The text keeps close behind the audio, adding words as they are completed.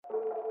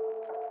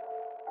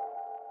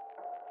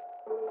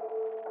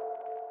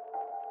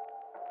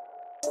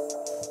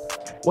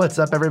What's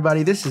up,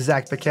 everybody? This is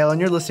Zach Piquel, and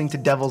you're listening to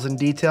Devils in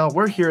Detail.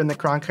 We're here in the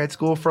Cronkite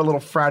School for a little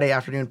Friday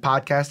afternoon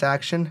podcast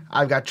action.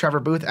 I've got Trevor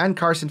Booth and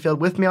Carson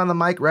Field with me on the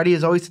mic, ready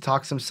as always to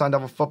talk some Sun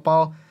Devil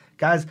football.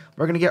 Guys,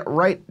 we're going to get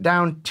right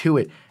down to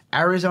it.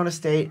 Arizona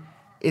State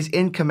is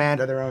in command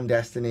of their own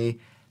destiny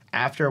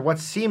after what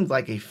seemed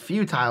like a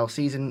futile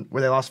season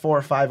where they lost 4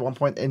 or 5 at one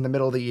point in the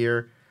middle of the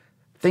year.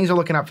 Things are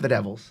looking up for the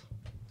Devils.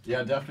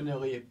 Yeah,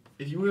 definitely.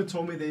 If you would have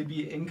told me they'd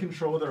be in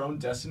control of their own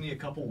destiny a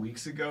couple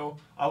weeks ago,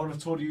 I would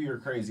have told you you're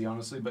crazy,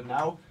 honestly. But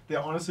now they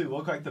honestly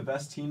look like the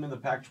best team in the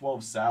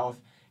Pac-12 South,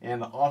 and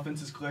the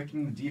offense is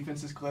clicking, the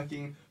defense is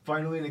clicking.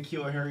 Finally,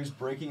 N'Keal Harry's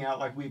breaking out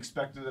like we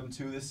expected him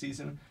to this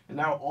season. And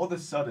now, all of a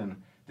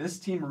sudden, this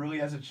team really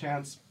has a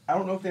chance. I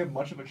don't know if they have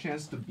much of a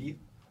chance to beat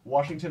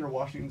Washington or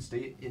Washington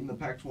State in the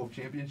Pac-12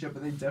 championship,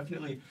 but they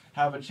definitely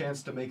have a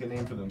chance to make a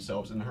name for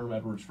themselves in Herm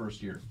Edwards'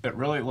 first year. It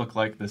really looked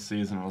like this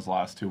season was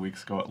lost 2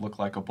 weeks ago. It looked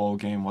like a bowl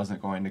game wasn't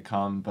going to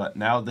come, but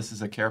now this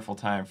is a careful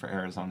time for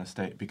Arizona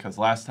State because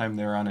last time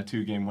they were on a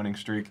 2-game winning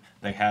streak,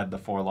 they had the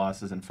 4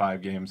 losses in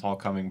 5 games, all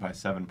coming by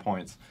 7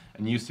 points.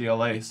 And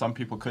UCLA, some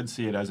people could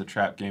see it as a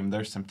trap game.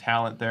 There's some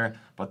talent there,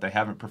 but they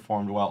haven't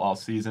performed well all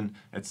season.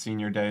 It's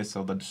senior day,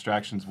 so the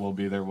distractions will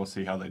be there. We'll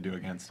see how they do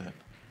against it.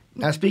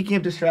 Now, speaking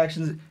of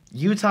distractions,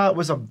 Utah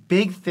was a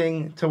big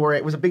thing to worry.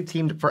 It was a big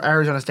team for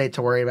Arizona State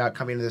to worry about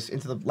coming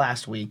into the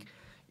last week.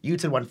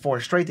 Utah won 4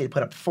 straight. They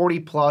put up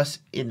 40 plus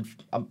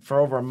for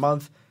over a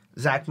month.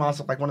 Zach Moss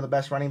looked like one of the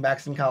best running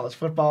backs in college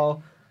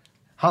football.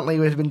 Huntley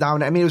has been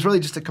dominant. I mean, it was really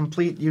just a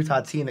complete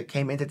Utah team that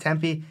came into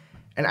Tempe,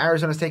 and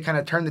Arizona State kind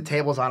of turned the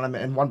tables on them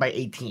and won by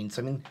 18.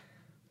 So I mean,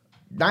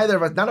 none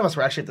of us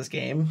were actually at this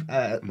game,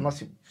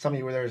 unless some of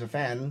you were there as a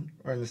fan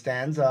or in the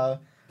stands.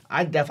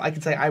 I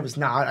can say I was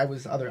not. I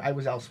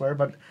was elsewhere.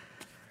 But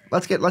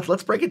let's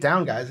break it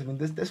down, guys. I mean,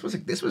 this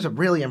was a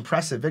really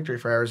impressive victory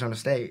for Arizona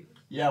State.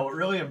 Yeah, what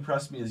really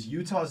impressed me is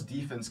Utah's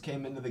defense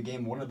came into the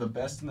game one of the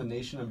best in the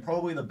nation and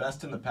probably the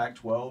best in the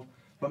Pac-12.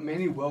 But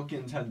Manny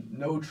Wilkins had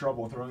no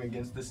trouble throwing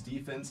against this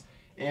defense.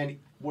 And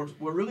what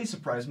really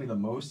surprised me the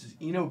most is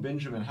Eno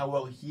Benjamin, how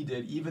well he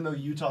did, even though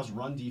Utah's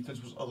run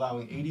defense was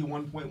allowing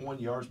 81.1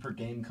 yards per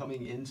game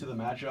coming into the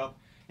matchup.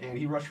 And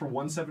he rushed for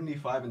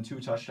 175 and 2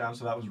 touchdowns,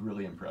 so that was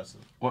really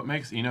impressive. What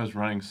makes Eno's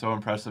running so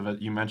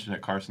impressive, you mentioned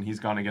it, Carson, he's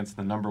gone against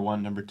the number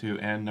 1, number 2,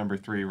 and number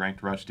 3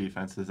 ranked rush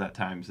defenses at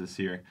times this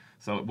year.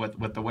 So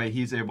with the way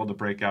he's able to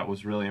break out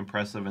was really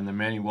impressive, and then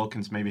Manny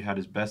Wilkins maybe had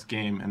his best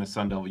game in a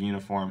Sun Devil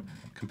uniform,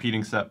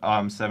 competing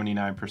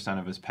 79%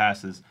 of his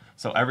passes.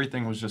 So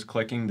everything was just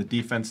clicking. The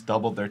defense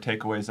doubled their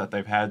takeaways that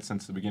they've had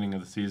since the beginning of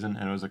the season,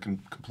 and it was a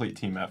complete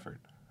team effort.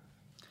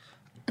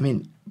 I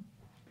mean,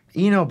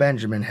 Eno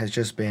Benjamin has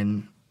just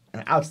been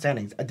an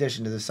outstanding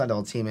addition to the Sun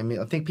Devil team. I mean,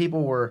 I think there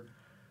were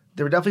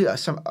definitely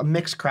a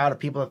mixed crowd of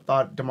people that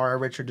thought Demario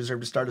Richard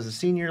deserved to start as a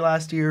senior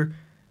last year.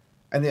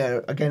 And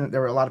again,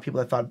 there were a lot of people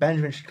that thought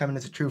Benjamin should come in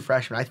as a true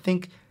freshman. I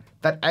think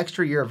that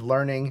extra year of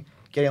learning,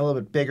 getting a little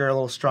bit bigger, a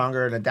little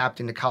stronger, and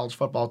adapting to college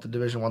football at the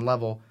Division I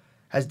level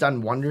has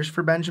done wonders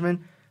for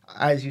Benjamin.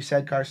 As you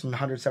said, Carson,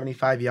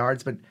 175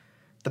 yards. But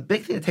the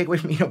big thing to take away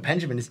from Eno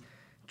Benjamin is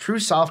true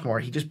sophomore.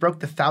 He just broke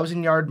the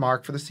 1,000-yard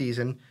mark for the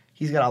season.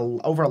 He's got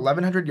over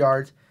 1,100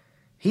 yards.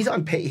 He's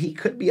on pace. He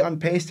could be on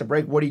pace to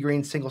break Woody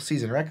Green's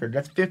single-season record.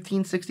 That's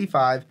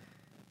 1,565.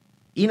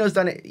 Eno's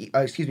done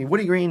it.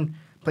 Woody Green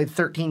played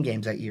 13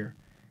 games that year.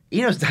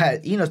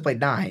 Eno's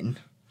played 9.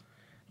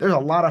 There's a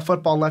lot of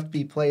football left to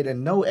be played,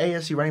 and no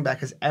ASU running back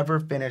has ever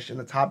finished in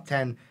the top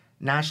 10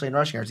 nationally in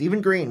rushing yards. Even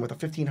Green, with a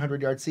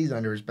 1,500-yard season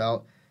under his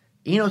belt,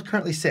 Eno's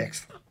currently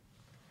 6th.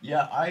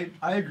 Yeah,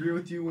 I agree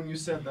with you when you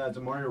said that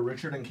Demario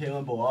Richard and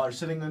Kalen Ballage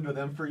sitting under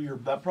them for a year.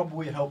 That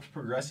probably helped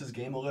progress his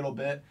game a little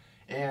bit,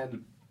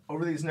 and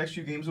over these next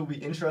few games, it will be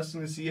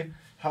interesting to see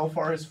how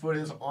far his foot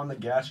is on the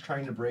gas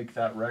trying to break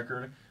that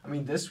record. I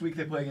mean, this week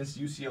they play against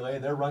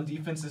UCLA. Their run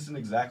defense isn't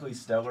exactly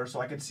stellar,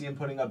 so I could see him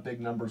putting up big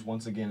numbers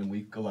once again in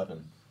Week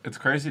 11. It's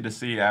crazy to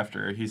see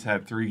after he's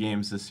had 3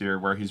 games this year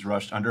where he's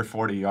rushed under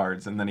 40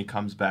 yards, and then he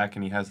comes back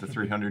and he has the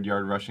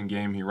 300-yard rushing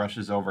game. He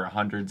rushes over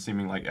 100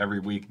 seeming like every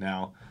week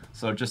now.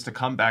 So just to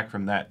come back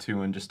from that,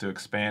 too, and just to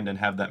expand and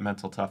have that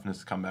mental toughness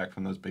to come back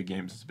from those big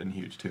games has been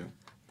huge, too.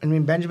 I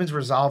mean, Benjamin's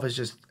resolve is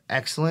just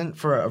excellent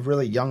for a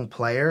really young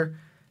player,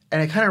 and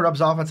it kind of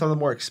rubs off on some of the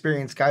more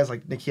experienced guys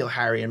like N'Keal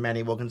Harry and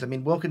Manny Wilkins. I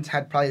mean, Wilkins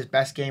had probably his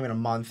best game in a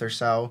month or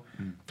so,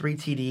 3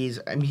 TDs.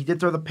 I mean, he did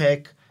throw the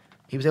pick.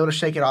 He was able to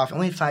shake it off.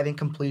 Only 5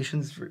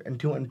 incompletions and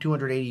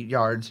 280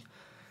 yards.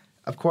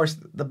 Of course,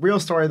 the real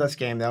story of this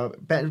game, though,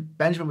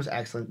 Benjamin was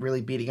excellent,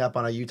 really beating up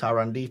on a Utah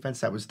run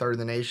defense that was 3rd in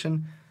the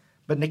nation.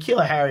 But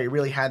N'Keal Harry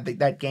really had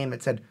that game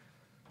that said,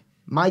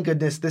 my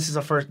goodness, this is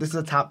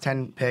a top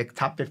 10 pick,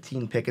 top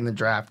 15 pick in the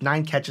draft.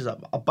 9 catches, a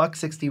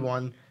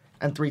 $161,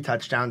 and 3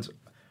 touchdowns.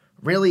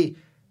 Really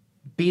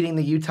beating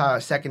the Utah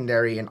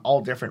secondary in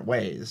all different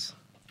ways.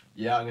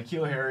 Yeah,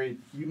 N'Keal Harry,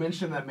 you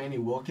mentioned that Manny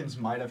Wilkins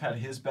might have had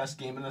his best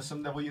game in a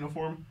Sun Devil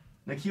uniform.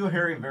 N'Keal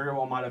Harry very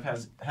well might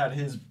have had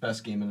his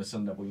best game in a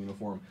Sun Devil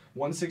uniform.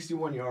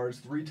 161 yards,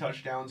 3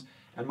 touchdowns,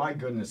 And my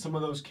goodness, some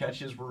of those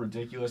catches were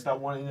ridiculous. That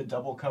one in the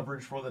double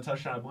coverage for the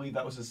touchdown, I believe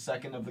that was his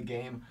second of the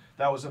game.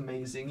 That was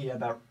amazing. He had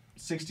that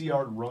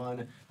 60-yard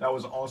run. That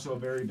was also a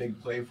very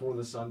big play for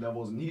the Sun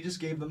Devils, and he just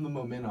gave them the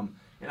momentum.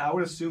 And I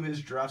would assume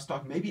his draft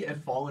stock maybe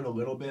had fallen a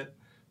little bit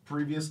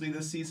previously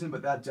this season,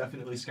 but that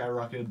definitely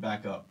skyrocketed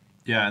back up.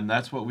 Yeah, and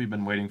that's what we've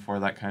been waiting for,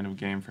 that kind of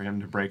game for him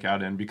to break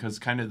out in, because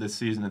kind of this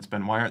season it's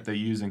been, why aren't they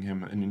using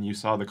him? And you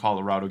saw the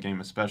Colorado game,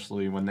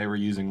 especially when they were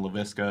using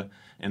LaVisca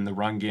in the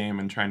run game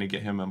and trying to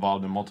get him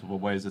involved in multiple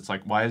ways. It's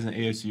like, why isn't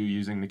ASU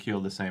using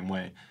Nikhil the same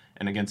way?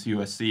 And against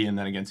USC and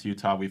then against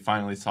Utah, we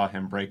finally saw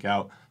him break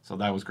out. So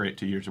that was great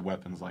to use your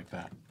weapons like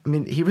that. I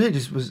mean, he really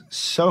just was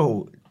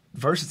so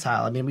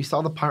versatile. I mean, we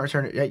saw the punt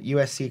return at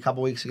USC a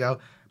couple weeks ago,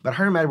 but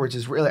Herm Edwards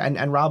is really,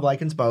 and Rob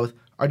Likens both,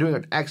 are doing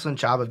an excellent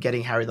job of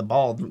getting Harry the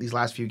ball these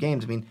last few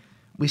games. I mean,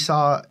 we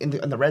saw in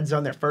the red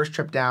zone their first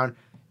trip down.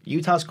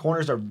 Utah's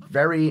corners are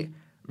very,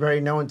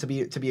 very known to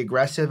be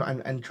aggressive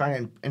and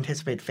trying to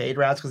anticipate fade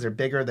routes because they're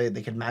bigger.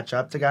 They can match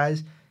up to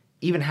guys.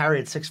 Even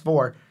Harry at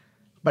 6'4",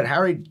 but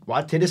Harry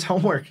did his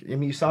homework. I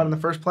mean, you saw it in the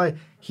first play.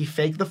 He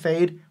faked the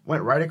fade,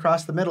 went right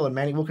across the middle, and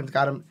Manny Wilkins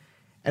got him,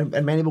 and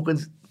Manny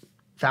Wilkins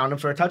found him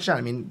for a touchdown.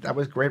 I mean, that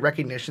was great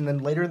recognition. Then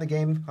later in the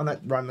game, on that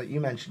run that you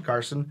mentioned,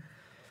 Carson,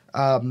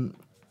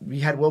 we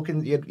had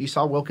Wilkins. You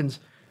saw Wilkins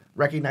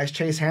recognize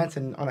Chase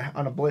Hansen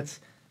on a blitz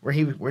where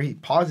he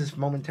pauses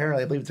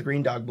momentarily. I believe it's a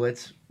green dog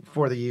blitz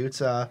for the Utes.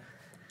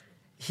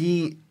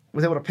 He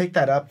was able to pick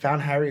that up,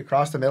 found Harry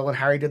across the middle, and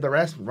Harry did the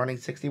rest, running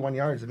 61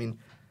 yards. I mean,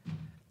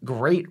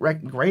 great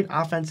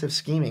offensive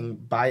scheming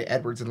by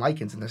Edwards and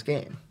Likens in this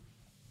game.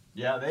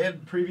 Yeah, they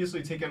had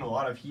previously taken a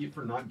lot of heat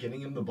for not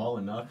getting him the ball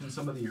enough in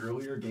some of the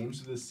earlier games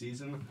of this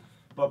season.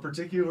 But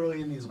particularly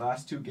in these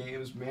last two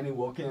games, Manny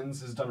Wilkins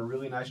has done a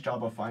really nice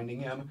job of finding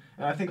him.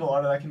 And I think a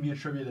lot of that can be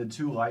attributed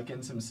to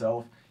Likens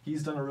himself.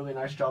 He's done a really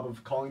nice job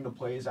of calling the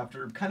plays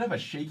after kind of a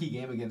shaky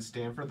game against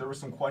Stanford. There were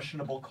some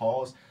questionable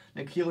calls.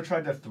 Nikhil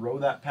tried to throw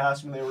that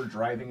pass when they were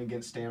driving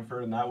against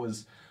Stanford, and that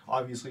was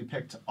obviously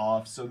picked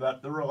off. So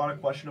that there were a lot of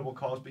questionable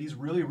calls, but he's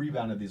really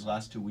rebounded these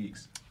last 2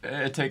 weeks.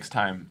 It takes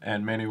time,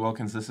 and Manny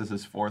Wilkins, this is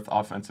his fourth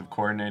offensive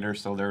coordinator,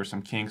 so there are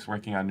some kinks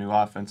working on new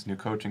offense, new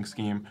coaching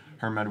scheme.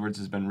 Herm Edwards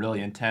has been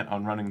really intent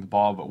on running the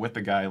ball, but with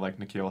a guy like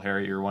Nikhil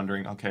Harry, you're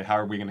wondering, okay, how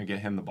are we going to get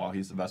him the ball?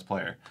 He's the best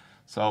player.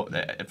 So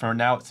for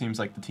now, it seems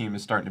like the team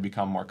is starting to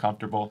become more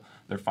comfortable.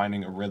 They're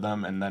finding a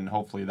rhythm, and then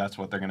hopefully that's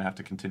what they're going to have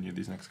to continue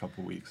these next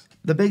couple of weeks.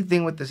 The big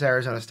thing with this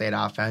Arizona State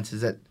offense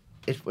is that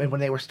when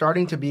they were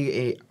starting to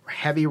be a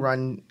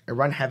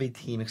run-heavy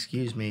team,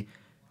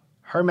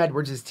 Herm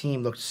Edwards'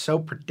 team looked so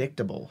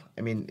predictable.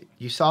 I mean,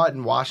 you saw it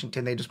in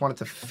Washington. They just wanted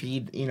to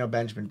feed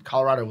Benjamin.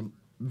 Colorado,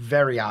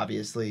 very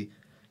obviously,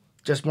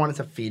 just wanted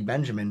to feed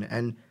Benjamin.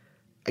 And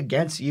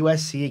against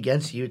USC,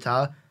 against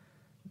Utah,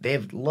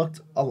 they've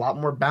looked a lot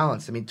more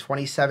balanced. I mean,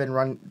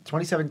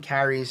 27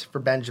 carries for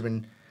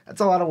Benjamin.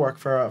 That's a lot of work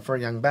for a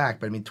young back.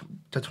 But I mean,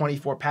 to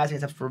 24 passing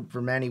attempts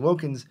for Manny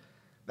Wilkins,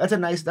 that's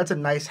a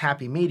nice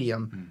happy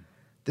medium.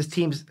 This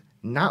team's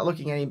not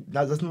looking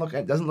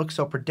doesn't look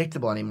so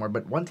predictable anymore.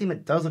 But one team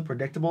that does look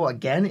predictable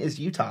again is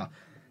Utah.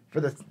 For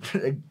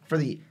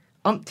the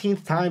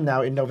umpteenth time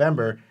now in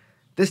November,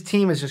 this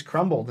team has just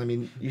crumbled. I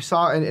mean, you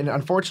saw, and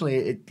unfortunately,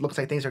 it looks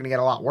like things are going to get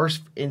a lot worse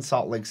in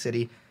Salt Lake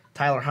City.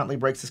 Tyler Huntley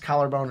breaks his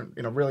collarbone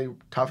in a really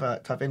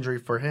tough injury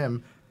for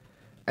him.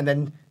 And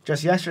then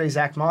just yesterday,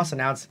 Zach Moss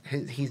announced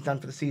he's done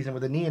for the season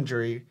with a knee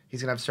injury.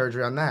 He's going to have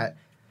surgery on that.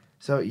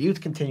 So Utes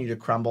continue to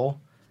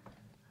crumble.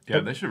 Yeah,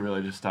 they should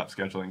really just stop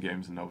scheduling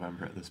games in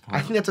November at this point.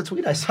 I think that's a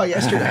tweet I saw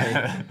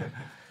yesterday.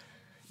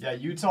 Yeah,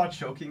 Utah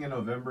choking in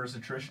November is a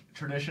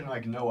tradition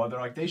like no other.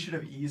 Like, they should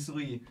have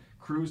easily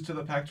cruised to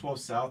the Pac-12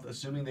 South,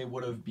 assuming they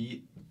would have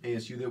beat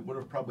ASU. They would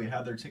have probably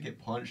had their ticket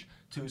punched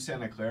to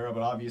Santa Clara,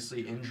 but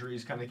obviously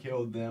injuries kind of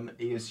killed them.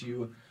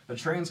 ASU, the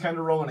train's kind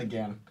of rolling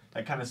again.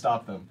 That kind of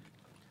stopped them.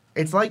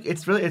 It's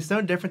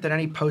no different than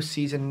any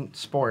postseason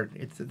sport.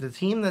 It's the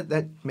team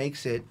that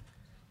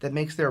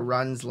makes their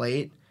runs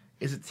late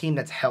is a team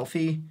that's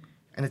healthy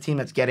and a team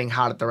that's getting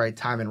hot at the right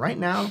time. And right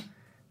now,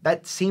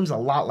 that seems a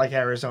lot like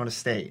Arizona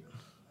State.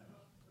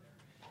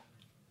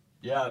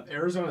 Yeah,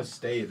 Arizona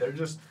State. They've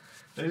just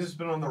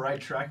been on the right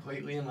track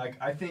lately, and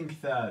I think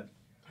that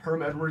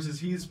Herm Edwards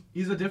he's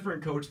a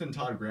different coach than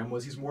Todd Graham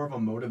was. He's more of a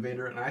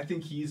motivator, and I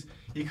think he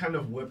kind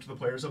of whipped the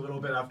players a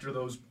little bit after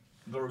those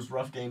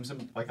rough games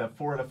and like that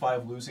 4 out of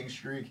 5 losing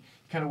streak.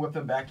 He kind of whipped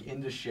them back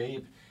into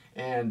shape,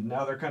 and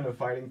now they're kind of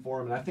fighting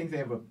for him, and I think they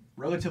have a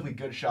relatively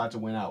good shot to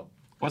win out.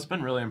 What's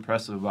been really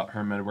impressive about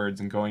Herm Edwards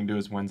and going to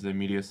his Wednesday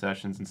media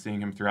sessions and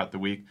seeing him throughout the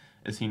week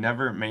is he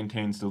never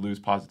maintains to lose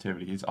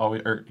positivity. He's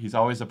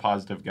always a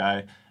positive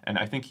guy, and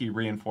I think he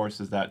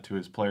reinforces that to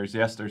his players.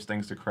 Yes, there's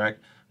things to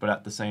correct, but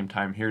at the same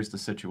time, here's the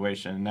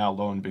situation. And now,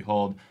 lo and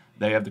behold,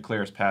 they have the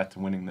clearest path to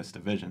winning this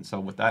division. So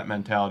with that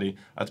mentality,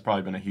 that's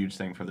probably been a huge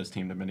thing for this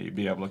team to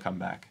be able to come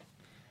back.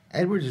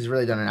 Edwards has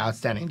really done an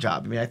outstanding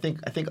job. I mean, I think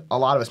a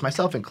lot of us,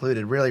 myself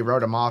included, really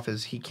wrote him off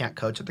as he can't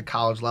coach at the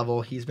college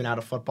level. He's been out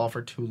of football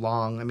for too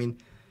long. I mean,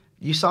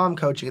 you saw him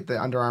coaching at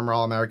the Under Armour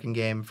All-American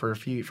game for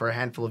a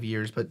handful of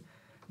years, but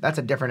that's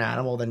a different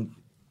animal than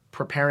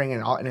preparing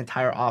an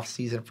entire off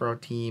season for a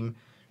team,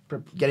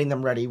 getting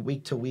them ready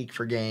week to week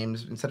for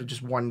games instead of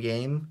just one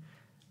game.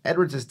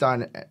 Edwards has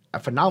done a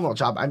phenomenal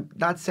job. I'm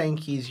not saying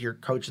he's your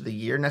coach of the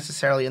year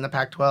necessarily in the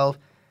Pac-12,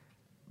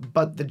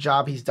 but the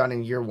job he's done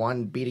in year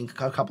one, beating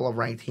a couple of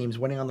ranked teams,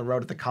 winning on the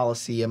road at the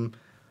Coliseum,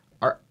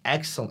 are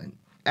excellent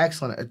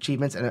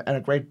achievements and a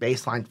great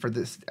baseline for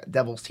this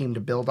Devils team to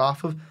build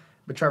off of.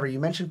 But Trevor, you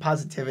mentioned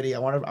positivity. I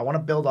want to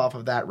build off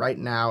of that right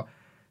now.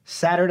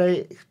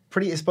 Saturday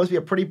is supposed to be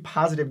a pretty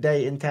positive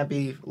day in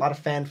Tempe. A lot of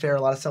fanfare,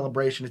 a lot of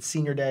celebration. It's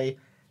senior day.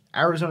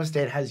 Arizona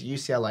State has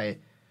UCLA.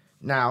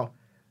 Now,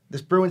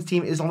 this Bruins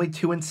team is only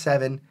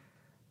 2-7,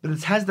 but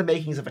it has the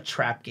makings of a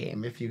trap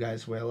game, if you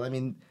guys will. I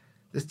mean,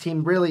 this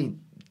team really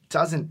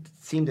doesn't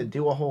seem to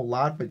do a whole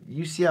lot, but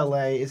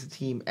UCLA is a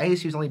team.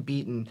 ASU's only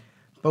beaten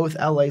both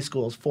LA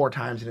schools 4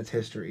 times in its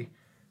history.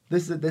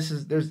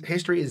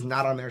 History is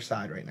not on their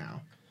side right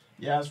now.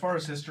 Yeah, as far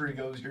as history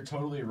goes, you're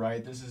totally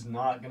right. This is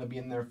not going to be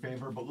in their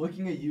favor. But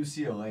looking at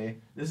UCLA,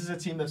 this is a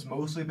team that's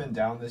mostly been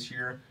down this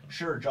year.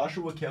 Sure,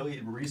 Joshua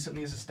Kelly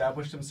recently has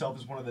established himself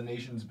as one of the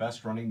nation's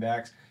best running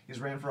backs.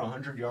 He's ran for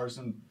 100 yards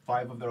in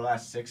 5 of their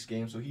last 6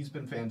 games, so he's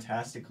been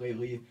fantastic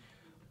lately.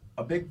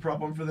 A big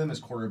problem for them is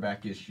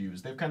quarterback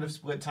issues. They've kind of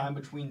split time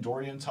between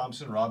Dorian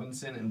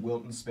Thompson-Robinson and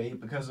Wilton Speight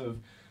because of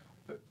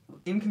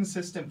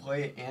inconsistent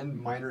play and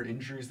minor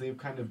injuries. They've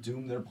kind of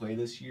doomed their play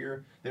this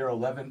year. They're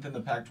 11th in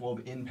the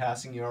Pac-12 in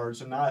passing yards,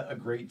 so not a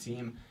great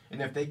team.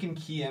 And if they can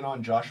key in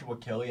on Joshua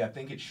Kelly, I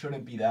think it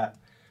shouldn't be that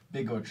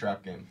big of a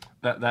trap game.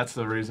 That's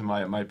the reason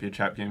why it might be a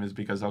trap game is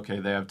because, okay,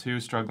 they have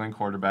 2 struggling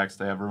quarterbacks.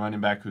 They have a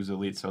running back who's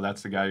elite, so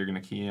that's the guy you're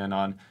going to key in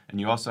on.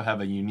 And you also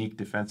have a unique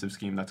defensive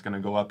scheme that's going to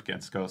go up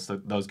against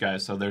those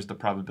guys, so there's the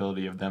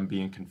probability of them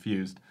being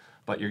confused.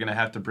 But you're going to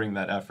have to bring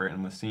that effort.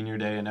 And with senior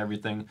day and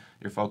everything,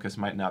 your focus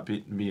might not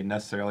be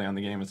necessarily on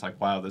the game. It's like,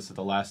 wow, this is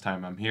the last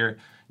time I'm here.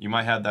 You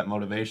might have that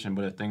motivation,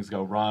 but if things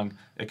go wrong,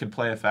 it could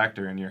play a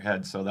factor in your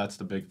head. So that's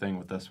the big thing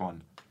with this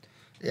one.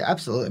 Yeah,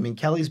 absolutely. I mean,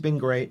 Kelly's been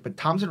great, but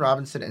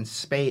Thompson-Robinson and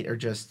Speight are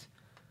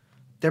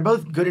they're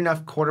both good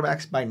enough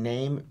quarterbacks by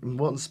name.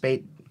 Wilton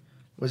Speight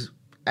was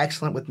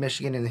excellent with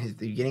Michigan in the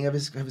beginning of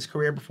his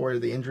career before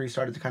the injury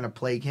started to kind of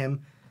plague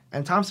him.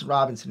 And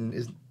Thompson-Robinson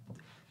is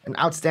an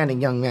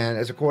outstanding young man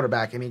as a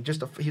quarterback. I mean,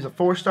 he's a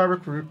 4-star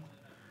recruit.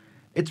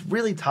 It's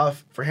really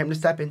tough for him to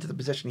step into the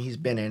position he's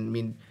been in. I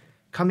mean,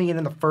 coming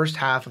in the first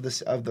half of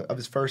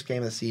his first game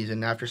of the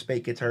season after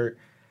Speight gets hurt,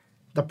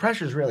 the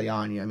pressure's really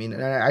on you. I mean,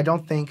 I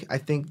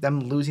think them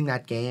losing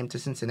that game to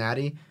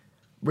Cincinnati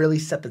really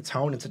set the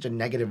tone in such a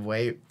negative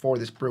way for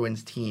this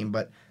Bruins team.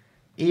 But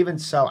even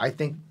so, I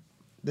think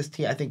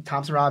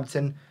Thompson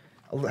Robinson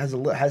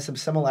has some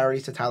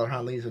similarities to Tyler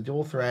Huntley. He's a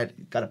dual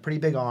threat, got a pretty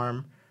big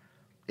arm.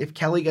 If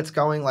Kelly gets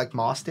going like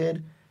Moss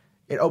did,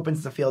 it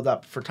opens the field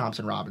up for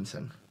Thompson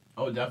Robinson.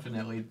 Oh,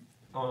 definitely.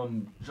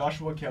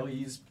 Joshua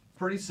Kelly's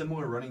pretty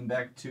similar running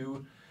back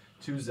to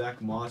Zach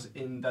Moss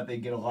in that they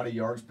get a lot of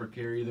yards per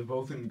carry. They're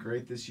both been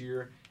great this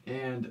year.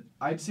 And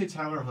I'd say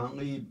Tyler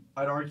Huntley,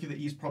 I'd argue that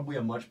he's probably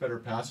a much better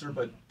passer,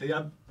 but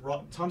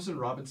Thompson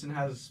Robinson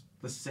has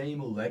the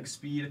same leg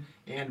speed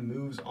and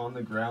moves on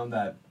the ground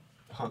that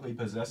Huntley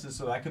possesses,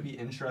 so that could be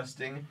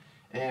interesting.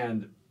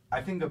 And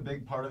I think a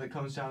big part of it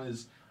comes down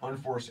is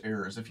unforced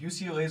errors. If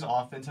UCLA's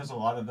offense has a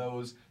lot of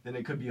those, then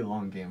it could be a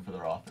long game for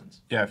their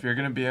offense. Yeah, if you're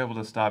going to be able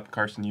to stop,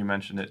 Carson, you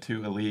mentioned it,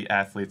 2 elite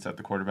athletes at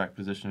the quarterback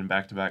position in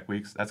back-to-back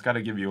weeks, that's got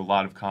to give you a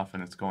lot of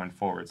confidence going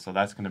forward. So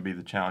that's going to be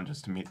the challenge,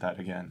 is to meet that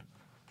again.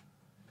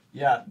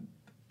 Yeah,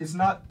 it's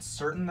not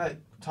certain that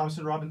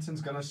Thompson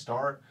Robinson's going to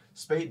start.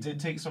 Speight did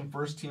take some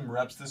first-team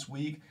reps this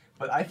week,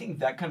 but I think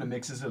that kind of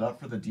mixes it up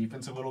for the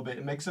defense a little bit.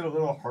 It makes it a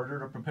little harder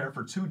to prepare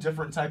for 2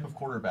 different type of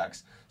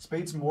quarterbacks.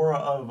 Spate's more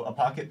of a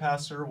pocket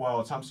passer,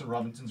 while Thompson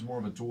Robinson's more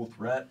of a dual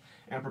threat.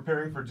 And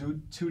preparing for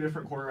 2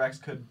 different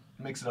quarterbacks could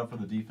mix it up for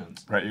the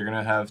defense. Right, you're going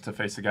to have to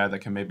face a guy that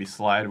can maybe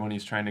slide when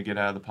he's trying to get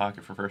out of the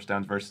pocket for first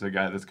downs versus a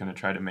guy that's going to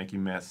try to make you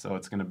miss. So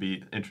it's going to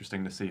be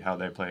interesting to see how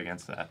they play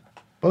against that.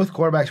 Both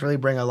quarterbacks really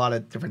bring a lot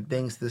of different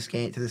things to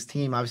this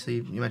team. Obviously,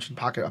 you mentioned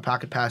a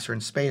pocket passer in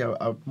Speight,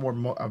 a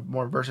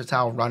more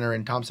versatile runner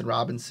in Thompson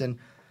Robinson.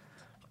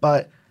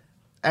 But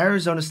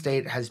Arizona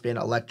State has been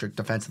electric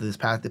defensively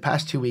the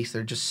past 2 weeks.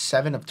 They're just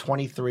 7 of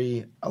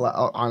 23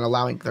 on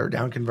allowing third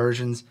down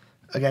conversions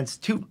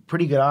against 2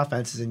 pretty good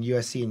offenses in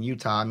USC and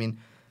Utah. I mean,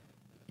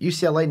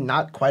 UCLA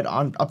not quite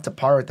up to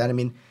par with that. I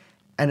mean,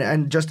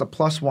 and just a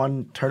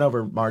 +1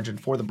 turnover margin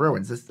for the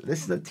Bruins. This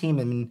is a team.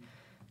 I mean,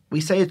 we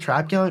say a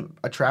trap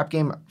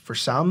game for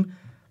some,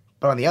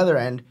 but on the other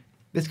end,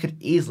 this could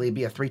easily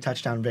be a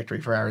 3-touchdown victory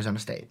for Arizona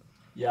State.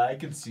 Yeah, I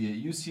could see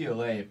it.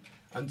 UCLA,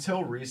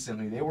 until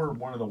recently, they were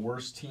one of the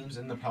worst teams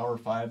in the Power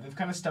 5. They've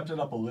kind of stepped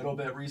it up a little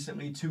bit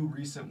recently. 2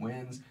 recent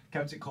wins,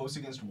 kept it close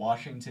against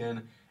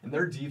Washington, and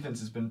their defense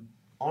has been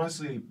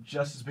honestly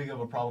just as big of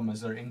a problem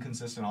as their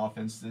inconsistent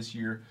offense this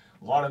year.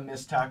 A lot of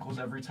missed tackles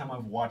every time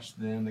I've watched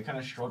them. They kind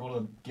of struggle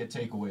to get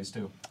takeaways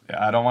too.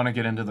 Yeah, I don't want to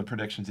get into the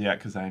predictions yet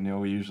because I know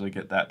we usually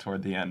get that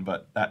toward the end,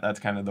 but that's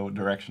kind of the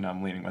direction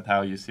I'm leaning with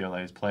how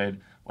UCLA has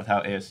played, with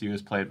how ASU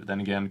has played. But then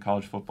again,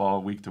 college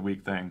football,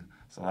 week-to-week thing,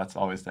 so that's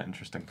always the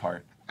interesting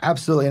part.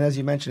 Absolutely, and as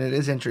you mentioned, it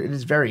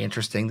is very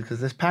interesting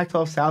because this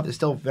Pac-12 South is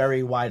still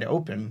very wide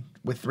open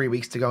with 3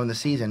 weeks to go in the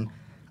season.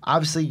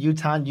 Obviously,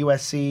 Utah and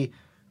USC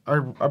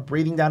are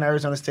breathing down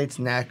Arizona State's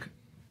neck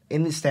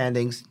in the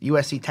standings.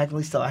 USC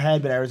technically still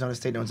ahead, but Arizona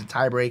State owns a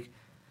tiebreak.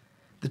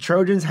 The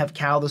Trojans have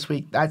Cal this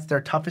week. That's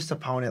their toughest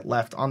opponent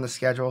left on the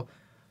schedule.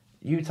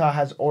 Utah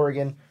has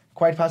Oregon,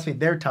 quite possibly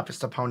their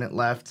toughest opponent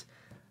left.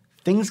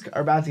 Things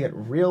are about to get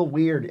real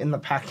weird in the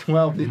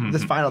Pac-12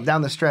 this final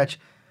down the stretch.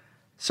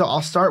 So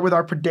I'll start with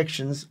our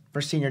predictions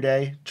for Senior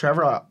Day.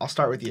 Trevor, I'll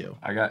start with you.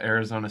 I got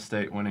Arizona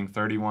State winning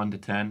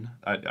 31-10.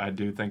 I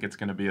do think it's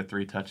going to be a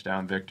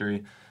 3-touchdown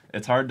victory.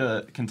 It's hard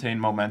to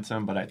contain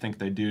momentum, but I think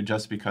they do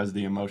just because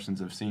the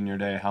emotions of Senior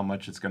Day, how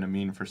much it's going to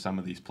mean for some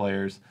of these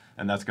players,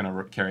 and that's going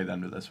to carry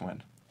them to this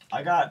win.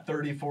 I got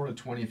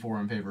 34-24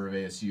 in favor of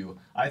ASU.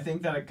 I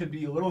think that it could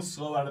be a little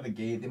slow out of the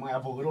gate. They might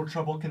have a little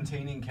trouble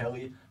containing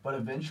Kelly, but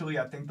eventually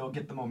I think they'll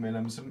get the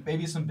momentum.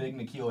 Maybe some big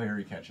N'Keal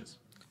Harry catches.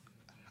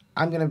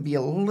 I'm going to be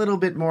a little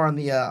bit more on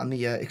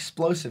the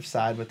explosive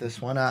side with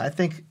this one. I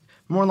think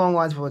more along the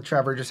lines of what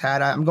Trevor just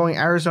had. I'm going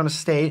Arizona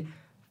State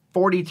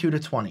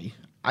 42-20.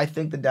 I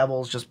think the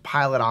Devils just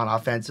pile it on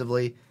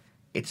offensively.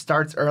 It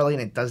starts early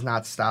and it does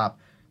not stop.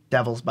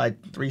 Devils by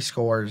 3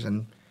 scores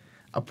and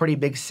a pretty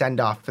big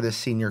send-off for this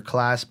senior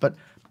class. But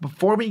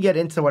before we get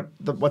into what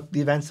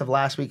the events of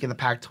last week in the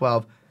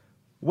Pac-12,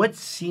 what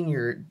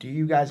senior do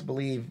you guys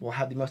believe will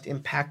have the most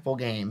impactful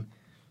game?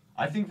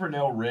 I think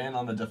Vernell Wren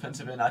on the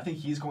defensive end, I think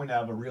he's going to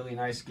have a really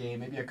nice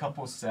game, maybe a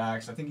couple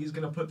sacks. I think he's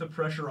going to put the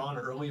pressure on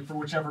early for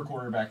whichever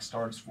quarterback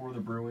starts for the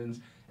Bruins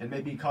and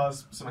maybe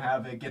cause some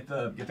havoc, get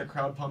the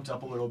crowd pumped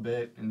up a little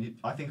bit, and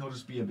I think he'll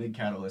just be a big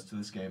catalyst to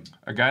this game.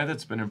 A guy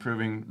that's been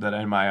improving that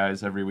in my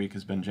eyes every week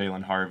has been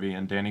Jalen Harvey,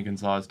 and Danny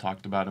Gonzalez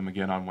talked about him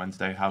again on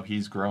Wednesday, how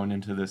he's grown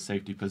into this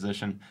safety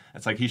position.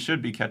 It's like he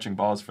should be catching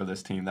balls for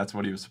this team. That's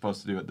what he was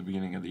supposed to do at the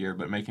beginning of the year,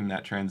 but making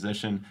that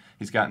transition,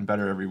 he's gotten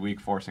better every week,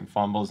 forcing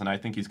fumbles, and I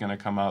think he's going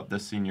to come out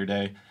this Senior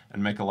Day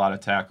and make a lot of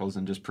tackles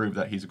and just prove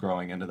that he's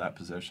growing into that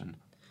position.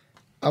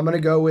 I'm going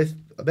to go with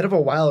a bit of a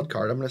wild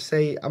card. I'm going to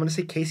say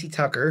Casey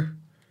Tucker.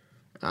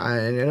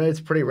 And I know it's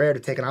pretty rare to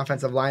take an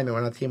offensive lineman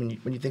on a team. And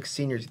when you think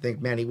seniors, you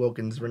think Manny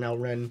Wilkins, Vernell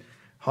Wren,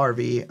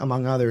 Harvey,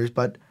 among others.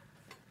 But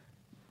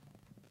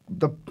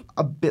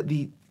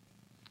the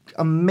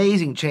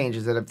amazing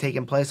changes that have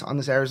taken place on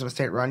this Arizona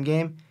State run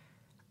game,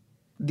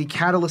 the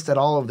catalyst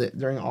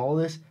during all of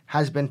this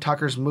has been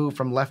Tucker's move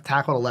from left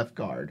tackle to left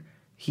guard.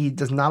 He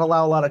does not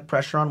allow a lot of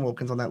pressure on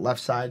Wilkins on that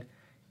left side,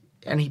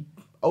 and he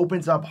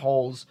opens up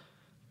holes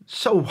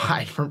so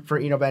wide for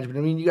Eno Benjamin. I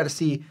mean, you got to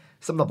see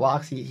some of the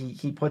blocks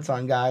he puts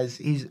on guys.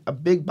 He's a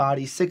big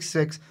body,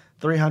 6'6",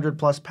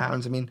 300-plus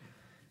pounds. I mean,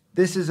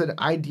 this is an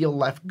ideal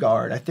left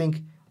guard. I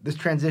think this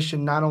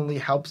transition not only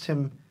helps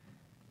him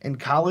in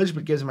college,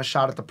 but gives him a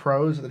shot at the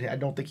pros that I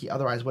don't think he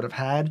otherwise would have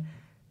had.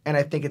 And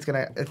I think it's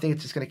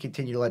just gonna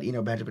continue to let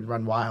Eno Benjamin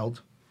run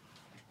wild.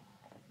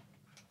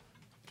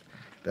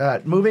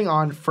 Moving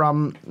on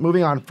from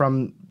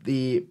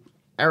the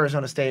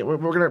Arizona State, we're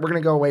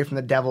gonna go away from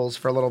the Devils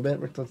for a little bit.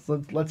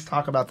 Let's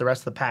talk about the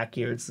rest of the pack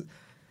here.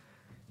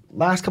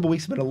 Last couple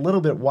weeks have been a little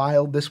bit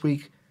wild. This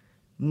week,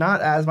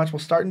 not as much. We'll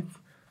start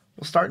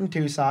in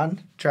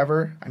Tucson.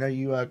 Trevor, I know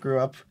you grew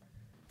up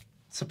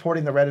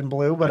supporting the red and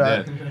blue,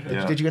 but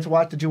did you get to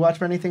watch? Did you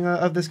watch anything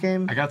of this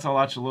game? I got to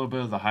watch a little bit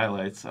of the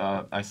highlights.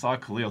 I saw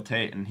Khalil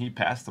Tate, and he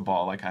passed the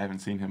ball like I haven't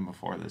seen him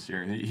before this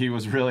year. He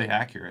was really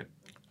accurate.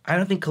 I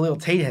don't think Khalil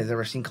Tate has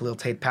ever seen Khalil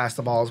Tate pass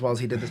the ball as well as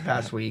he did this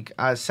past week.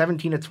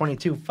 17 of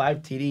 22, 5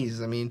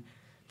 TDs. I mean,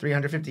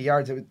 350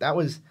 yards.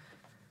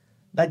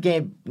 That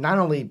game. Not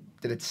only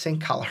did it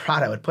sink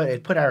Colorado, it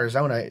put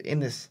Arizona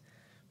in this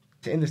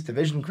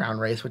division crown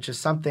race, which is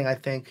something I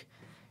think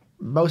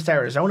most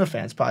Arizona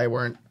fans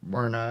probably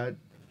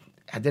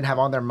didn't have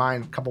on their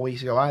mind a couple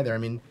weeks ago either. I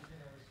mean,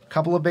 a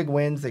couple of big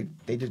wins. They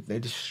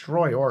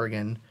destroy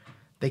Oregon.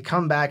 They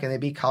come back and they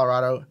beat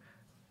Colorado.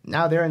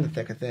 Now they're in the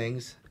thick of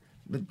things.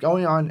 But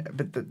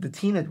the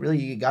team that really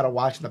you got to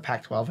watch in the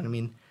Pac-12, and I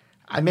mean,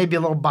 I may be a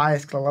little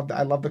biased because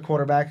I love the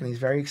quarterback and he's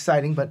very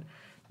exciting, but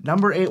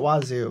number 8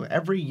 Wazoo,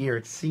 every year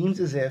it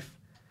seems as if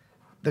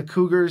the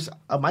Cougars,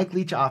 a Mike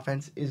Leach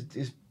offense,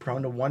 is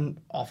prone to one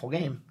awful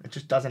game. It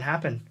just doesn't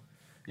happen.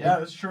 Yeah,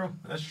 that's true.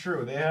 That's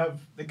true.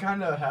 They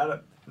kind of had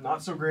a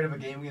not so great of a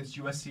game against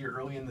USC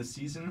early in the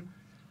season,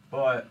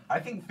 but I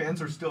think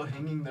fans are still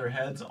hanging their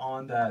heads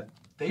on that.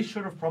 They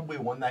should have probably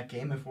won that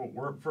game if it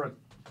weren't for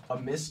a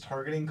missed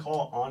targeting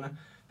call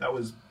that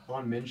was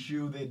on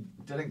Minshew. They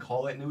didn't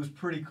call it, and it was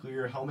pretty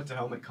clear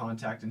helmet-to-helmet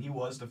contact, and he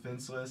was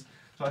defenseless.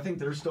 So I think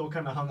they're still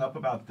kind of hung up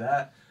about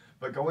that.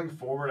 But going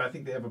forward, I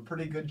think they have a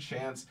pretty good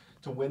chance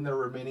to win their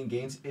remaining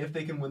games if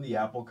they can win the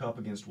Apple Cup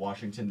against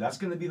Washington. That's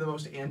going to be the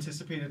most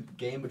anticipated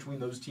game between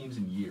those teams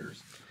in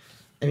years.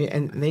 I mean,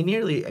 and they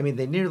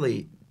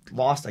nearly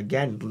lost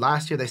again.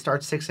 Last year they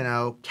start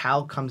 6-0.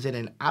 Cal comes in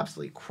and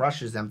absolutely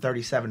crushes them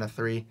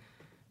 37-3.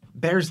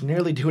 Bears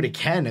nearly do it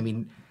again. I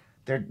mean,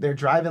 they're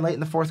driving late in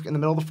the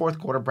middle of the fourth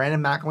quarter.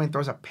 Brandon McElwain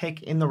throws a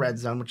pick in the red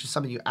zone, which is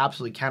something you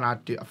absolutely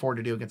cannot afford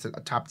to do against a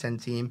top 10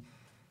 team.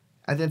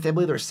 And then they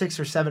believe there were 6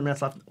 or 7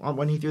 minutes left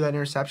when he threw that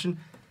interception.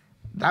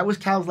 That was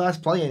Cal's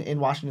last play in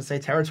Washington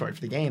State territory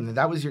for the game. And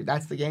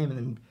that's the game. And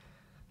then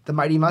the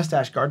mighty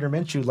mustache Gardner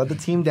Minshew led the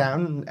team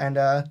down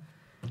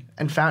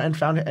and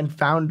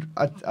found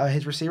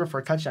his receiver for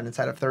a touchdown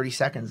inside of 30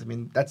 seconds. I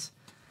mean, that's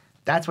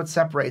what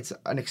separates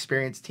an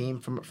experienced team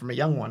from a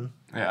young one.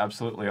 Yeah,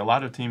 absolutely. A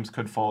lot of teams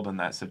could fold in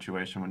that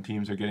situation when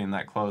teams are getting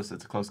that close.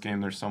 It's a close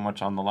game. There's so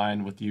much on the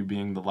line with you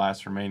being the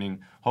last remaining,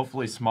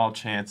 hopefully small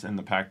chance in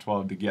the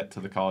Pac-12 to get to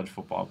the college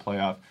football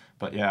playoff.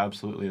 But yeah,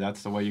 absolutely.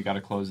 That's the way you got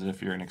to close it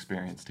if you're an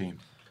experienced team.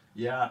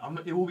 Yeah,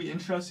 it will be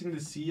interesting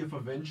to see if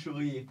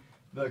eventually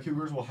the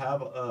Cougars will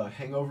have a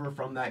hangover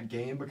from that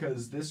game,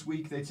 because this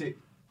week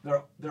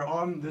they're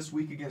on this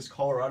week against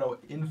Colorado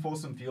in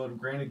Folsom Field.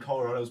 Granted,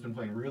 Colorado's been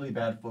playing really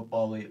bad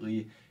football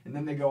lately, and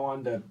then they go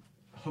on to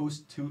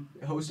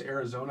host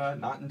Arizona,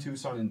 not in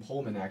Tucson, in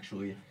Pullman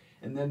actually.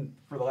 And then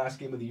for the last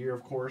game of the year,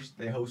 of course,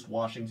 they host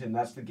Washington.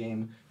 That's the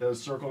game that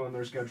was circled on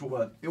their schedule.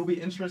 But it will be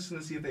interesting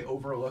to see if they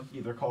overlook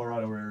either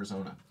Colorado or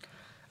Arizona.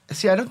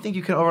 See, I don't think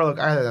you can overlook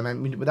either of them. I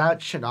mean,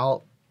 without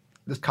Chenault,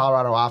 this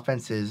Colorado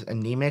offense is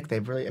anemic.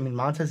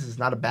 Montez is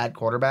not a bad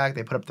quarterback.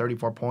 They put up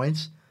 34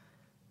 points.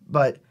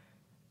 But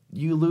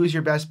you lose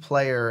your best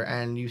player,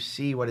 and you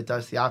see what it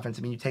does to the offense.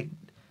 I mean,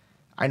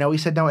 I know we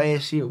said no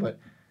ASU, but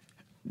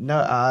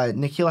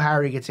N'Keal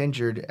Harry gets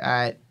injured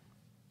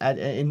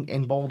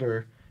in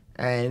Boulder,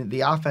 and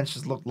the offense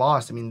just looked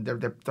lost. I mean,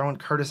 they're throwing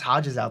Curtis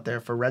Hodges out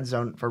there for red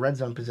zone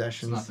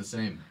possessions. It's not the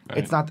same. Right.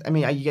 It's not. I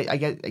mean, I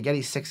get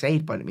he's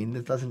 6'8", but I mean,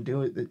 this doesn't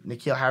do it.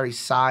 N'Keal Harry's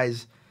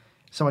size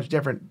so much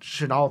different.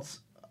 Chenault's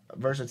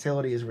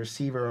versatility as a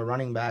receiver or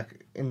running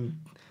back in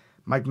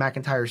Mike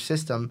McIntyre's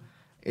system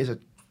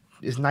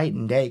is night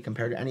and day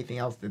compared to anything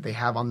else that they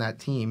have on that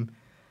team.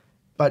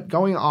 But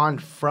going on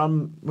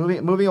from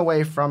moving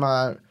away from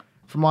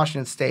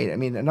Washington State, I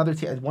mean, another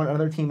team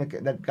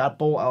that got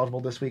bowl eligible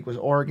this week was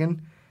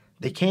Oregon.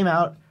 They came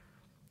out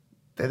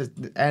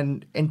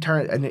and in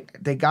turn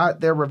they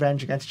got their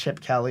revenge against Chip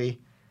Kelly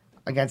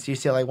against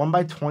UCLA, won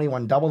by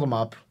 21, doubled them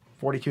up,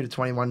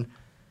 42-21.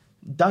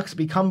 Ducks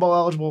become bowl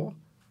eligible.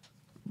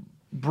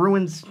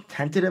 Bruins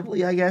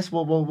tentatively, I guess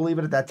we'll leave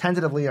it at that.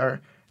 Tentatively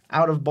are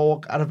out of a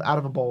bowl,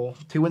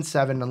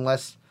 2-7,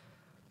 unless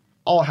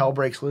all hell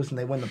breaks loose and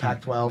they win the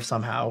Pac-12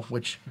 somehow.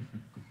 Which,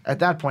 at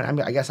that point, I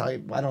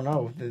don't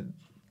know.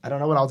 I don't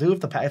know what I'll do if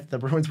the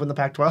Bruins win the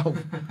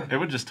Pac-12. It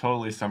would just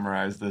totally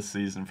summarize this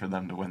season for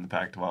them to win the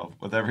Pac-12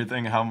 with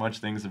everything, how much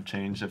things have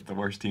changed. If the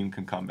worst team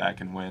can come back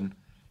and win,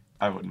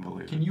 I wouldn't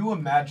believe it. Can you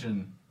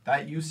imagine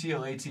that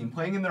UCLA team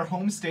playing in their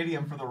home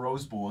stadium for the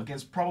Rose Bowl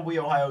against probably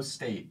Ohio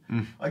State?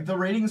 Like, the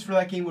ratings for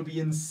that game would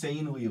be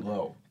insanely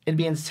low. It'd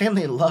be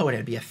insanely low, and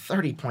it'd be a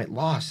 30-point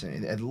loss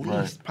at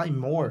least, probably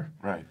more.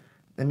 Right.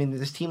 I mean,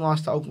 this team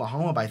lost to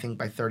Oklahoma by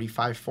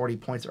 35, 40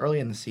 points early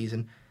in the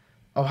season.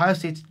 Ohio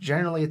State's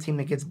generally a team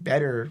that gets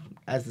better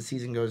as the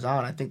season goes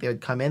on. I think they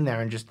would come in there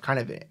and just kind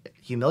of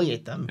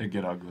humiliate them. It'd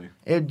get ugly.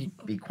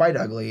 It'd be quite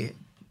ugly,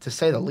 to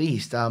say the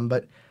least.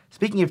 But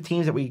speaking of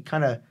teams that we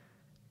kind of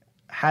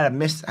had a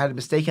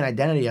mistaken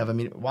identity of, I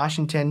mean,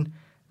 Washington,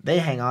 they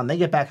hang on. They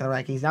get back in the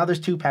rankings. Now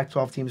there's 2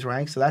 Pac-12 teams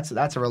ranked, so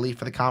that's a relief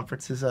for the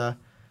conference.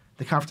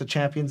 The Conference of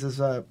Champions is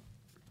a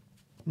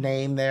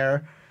name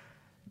there.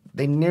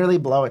 They nearly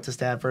blow it to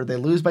Stanford. They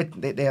lose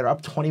they are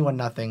up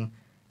 21-0,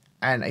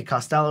 and a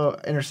Costello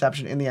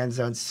interception in the end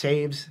zone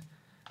saves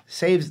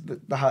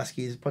the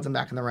Huskies, puts them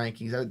back in the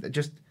rankings.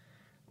 Just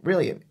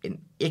really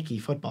an icky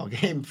football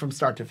game from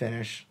start to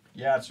finish.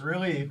 Yeah, it's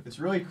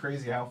really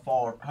crazy how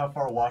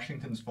far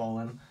Washington's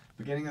fallen.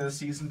 Beginning of the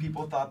season,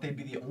 people thought they'd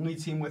be the only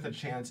team with a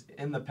chance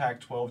in the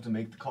Pac-12 to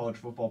make the college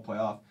football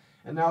playoff,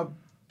 and now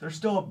they're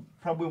still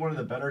probably one of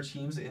the better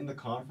teams in the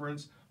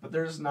conference, but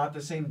they're just not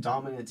the same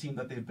dominant team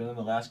that they've been in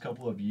the last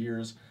couple of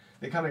years.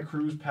 They kind of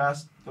cruise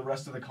past the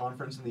rest of the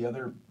conference in the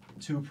other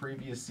 2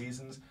 previous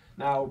seasons.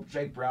 Now,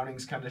 Jake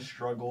Browning's kind of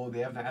struggled. They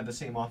haven't had the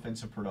same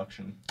offensive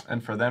production.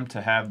 And for them to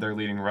have their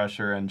leading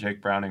rusher and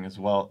Jake Browning as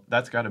well,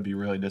 that's got to be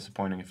really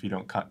disappointing if you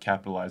don't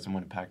capitalize and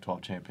win a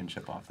Pac-12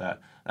 championship off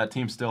that. That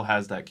team still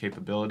has that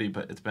capability,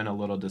 but it's been a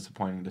little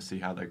disappointing to see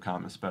how they've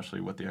come,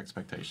 especially with the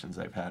expectations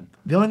they've had.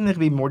 The only thing that could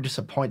be more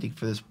disappointing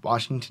for this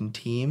Washington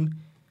team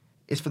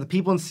is for the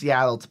people in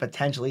Seattle to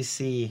potentially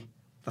see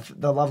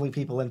the lovely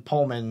people in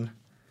Pullman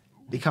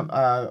become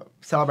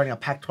celebrating a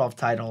Pac-12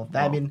 title.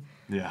 I mean,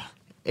 yeah.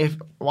 If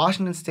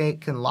Washington State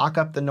can lock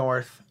up the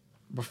North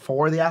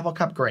before the Apple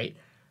Cup, great.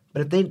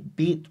 But if they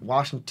beat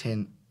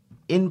Washington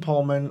in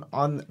Pullman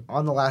on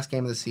the last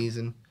game of the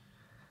season,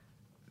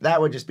 that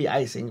would just be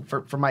icing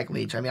for Mike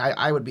Leach. I mean,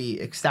 I would be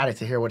ecstatic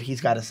to hear what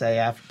he's got to say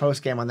after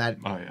post game on that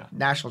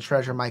national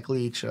treasure, Mike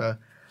Leach, a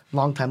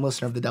longtime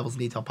listener of the Devil's in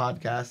Detail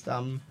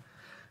podcast.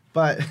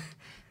 But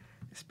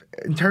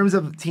in terms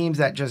of teams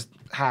that just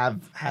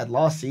have had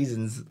lost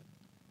seasons,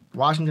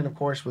 Washington, of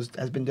course,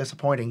 has been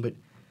disappointing, but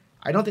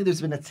I don't think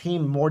there's been a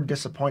team more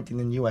disappointing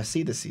than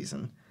USC this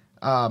season.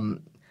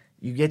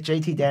 You get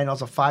JT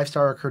Daniels, a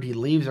 5-star recruit. He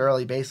leaves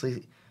early,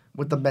 basically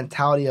with the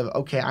mentality of,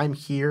 okay, I'm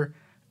here,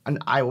 and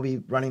I will be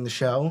running the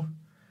show.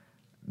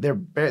 They're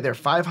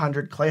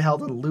 500. Clay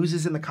Helton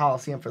loses in the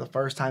Coliseum for the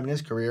first time in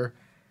his career.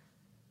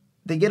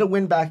 They get a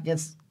win back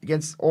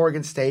against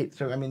Oregon State.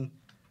 So I mean,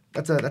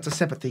 that's a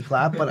sympathy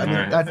clap. But I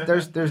mean,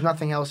 there's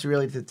nothing else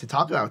really to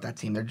talk about with that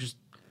team. They're just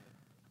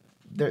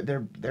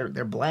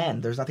they're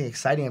bland. There's nothing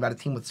exciting about a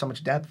team with so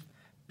much depth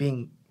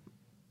being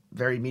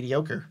very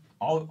mediocre.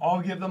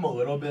 I'll give them a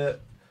little bit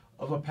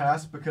of a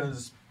pass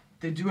because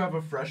they do have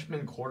a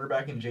freshman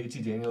quarterback in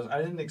JT Daniels.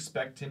 I didn't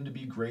expect him to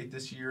be great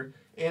this year,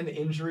 and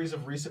injuries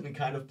have recently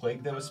kind of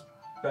plagued them,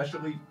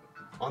 especially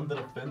on the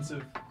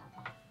defensive.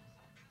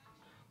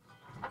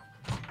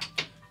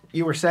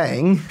 You were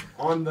saying?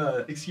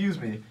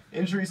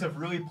 Injuries have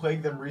really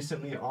plagued them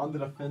recently on the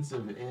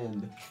defensive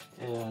end,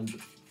 and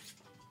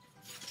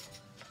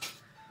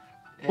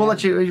we'll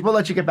let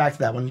you get back to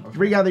that one.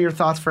 Regather your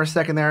thoughts for a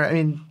second there. I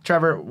mean,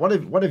 Trevor, what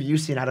have you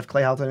seen out of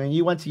Clay Helton? I mean,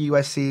 you went to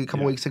USC a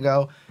couple weeks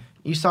ago.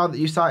 You saw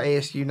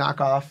ASU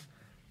knock off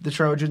the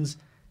Trojans.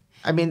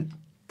 I mean,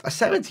 a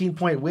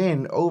 17-point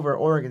win over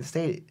Oregon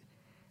State,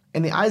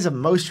 in the eyes of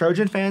most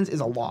Trojan fans, is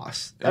a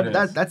loss.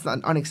 That's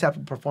an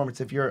unacceptable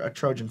performance if you're a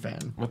Trojan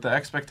fan. With the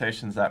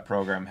expectations that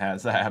program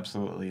has, that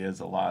absolutely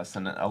is a loss.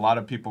 And a lot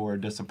of people were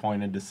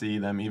disappointed to see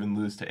them even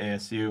lose to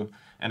ASU.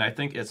 And I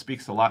think it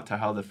speaks a lot to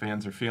how the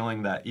fans are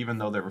feeling that even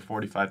though there were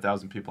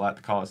 45,000 people at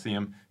the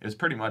Coliseum, it was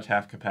pretty much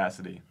half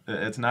capacity.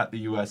 It's not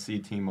the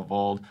USC team of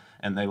old,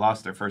 and they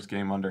lost their first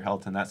game under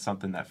Helton. That's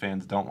something that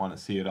fans don't want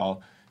to see at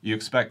all. You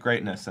expect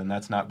greatness, and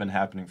that's not been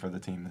happening for the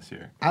team this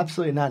year.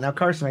 Absolutely not. Now,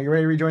 Carson, are you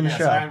ready to rejoin the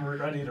show? Yes, I'm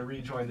ready to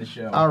rejoin the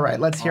show. All right,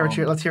 let's hear what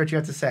you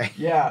have to say.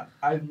 Yeah,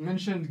 I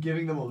mentioned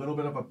giving them a little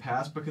bit of a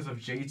pass because of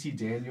JT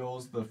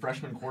Daniels, the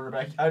freshman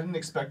quarterback. I didn't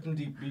expect him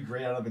to be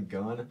great out of the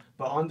gun,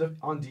 but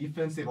on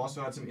defense, they've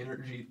also had some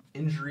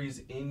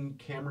injuries in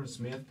Cameron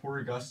Smith,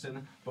 poor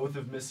Gustin. Both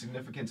have missed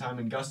significant time,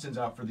 and Gustin's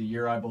out for the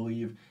year, I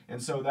believe. And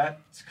so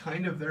that's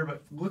kind of there,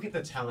 but look at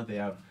the talent they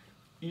have.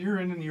 Year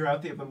in and year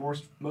out, they have the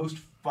most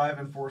 5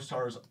 and 4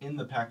 stars in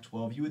the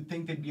Pac-12. You would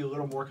think they'd be a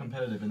little more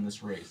competitive in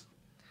this race.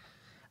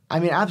 I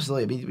mean,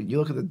 absolutely. I mean, you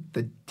look at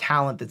the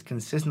talent that's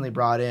consistently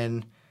brought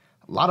in.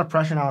 A lot of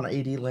pressure now on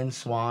AD Lynn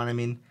Swan. I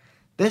mean,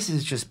 this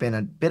has just been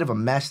a bit of a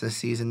mess this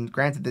season.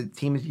 Granted, the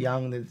team is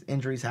young. The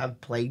injuries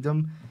have plagued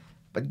them.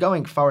 But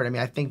going forward, I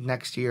mean, I think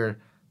next year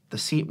the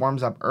seat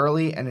warms up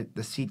early and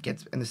the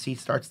seat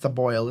starts to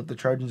boil if the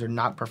Trojans are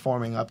not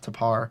performing up to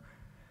par.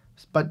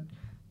 But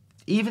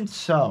even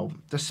so,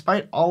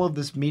 despite all of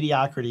this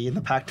mediocrity in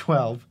the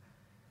Pac-12,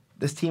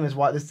 this team is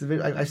what this.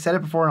 I said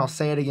it before and I'll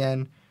say it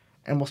again,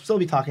 and we'll still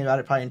be talking about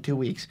it probably in 2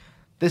 weeks.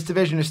 This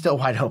division is still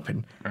wide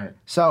open. Right.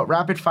 So,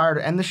 rapid fire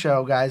to end the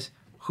show, guys.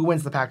 Who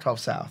wins the Pac-12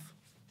 South?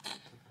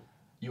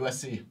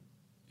 USC.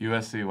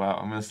 USC, wow.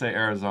 I'm going to say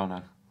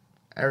Arizona.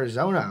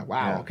 Arizona,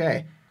 wow, Yeah.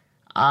 okay.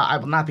 I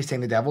will not be saying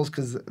the Devils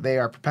because they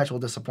are perpetual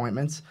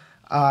disappointments.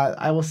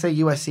 I will say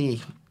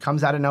USC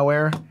comes out of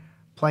nowhere,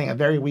 playing a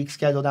very weak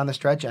schedule down the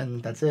stretch,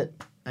 and that's it.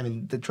 I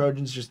mean, the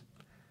Trojans just,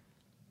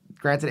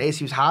 granted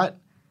ASU's hot,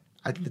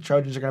 I think the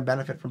Trojans are going to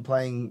benefit from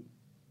playing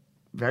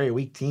very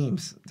weak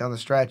teams down the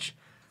stretch.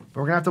 But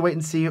we're going to have to wait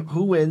and see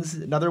who wins.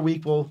 Another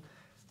week will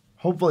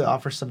hopefully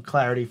offer some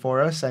clarity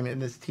for us. I mean,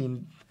 this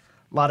team,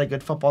 a lot of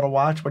good football to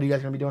watch. What are you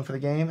guys going to be doing for the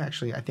game?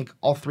 Actually, I think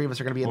all three of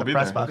us are going to be in the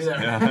press box.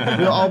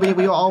 Yeah. We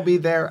will all be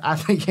there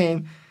at the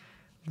game.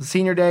 The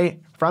senior day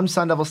from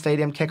Sun Devil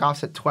Stadium,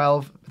 kickoffs at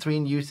 12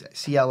 between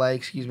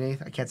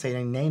UCLA, I can't say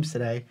any names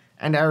today,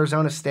 and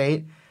Arizona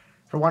State.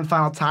 For one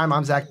final time,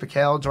 I'm Zach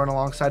Piquel, joined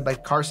alongside by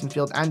Carson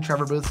Field and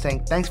Trevor Booth,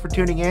 saying thanks for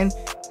tuning in,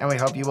 and we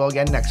hope you will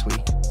again next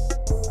week.